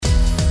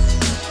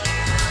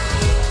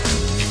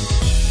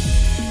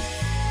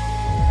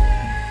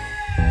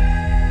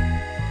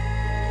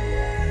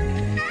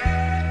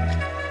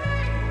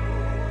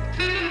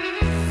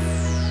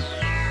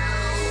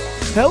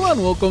Hello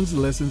and welcome to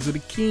Lessons with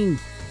the King,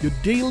 your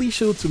daily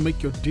show to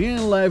make your day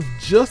in life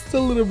just a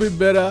little bit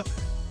better.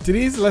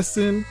 Today's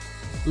lesson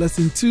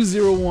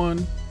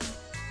 201,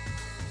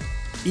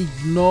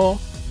 ignore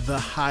the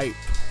hype.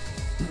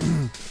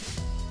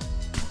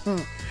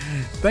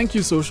 Thank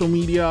you, social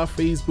media,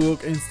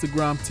 Facebook,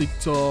 Instagram,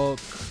 TikTok,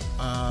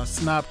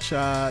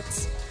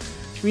 Snapchat.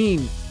 I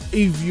mean,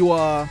 if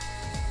you're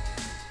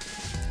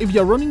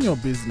running your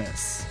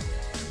business,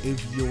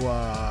 if you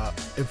are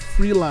a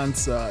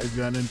freelancer, if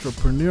you're an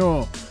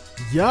entrepreneur,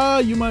 yeah,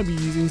 you might be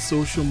using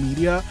social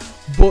media,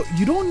 but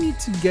you don't need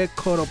to get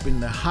caught up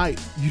in the hype.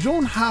 You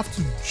don't have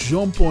to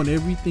jump on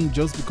everything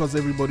just because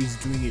everybody's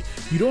doing it.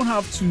 You don't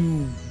have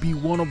to be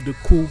one of the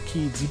cool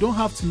kids. You don't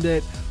have to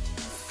let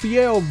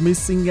fear of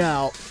missing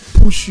out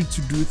push you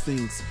to do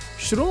things.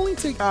 You should only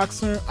take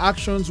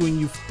actions when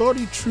you've thought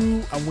it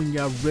through and when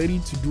you're ready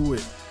to do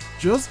it.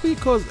 Just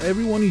because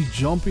everyone is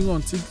jumping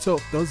on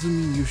TikTok doesn't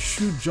mean you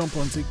should jump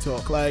on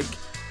TikTok. Like,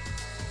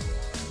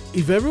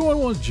 if everyone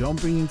was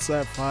jumping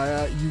inside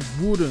fire, you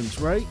wouldn't,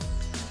 right?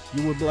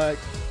 You would be like,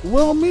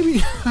 well,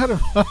 maybe, I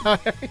don't know.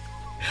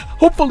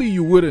 Hopefully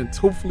you wouldn't.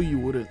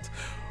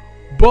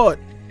 But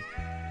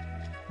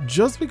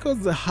just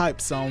because the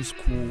hype sounds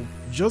cool,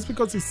 just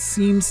because it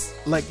seems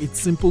like it's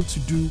simple to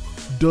do,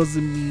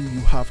 doesn't mean you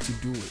have to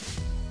do it.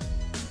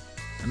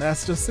 And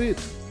that's just it.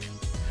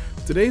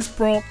 Today's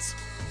prompt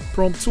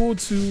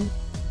 202,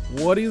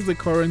 what is the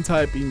current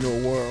hype in your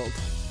world?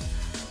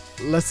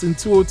 Lesson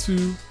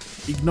 202,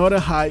 ignore the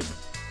hype.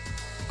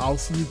 I'll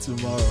see you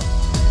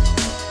tomorrow.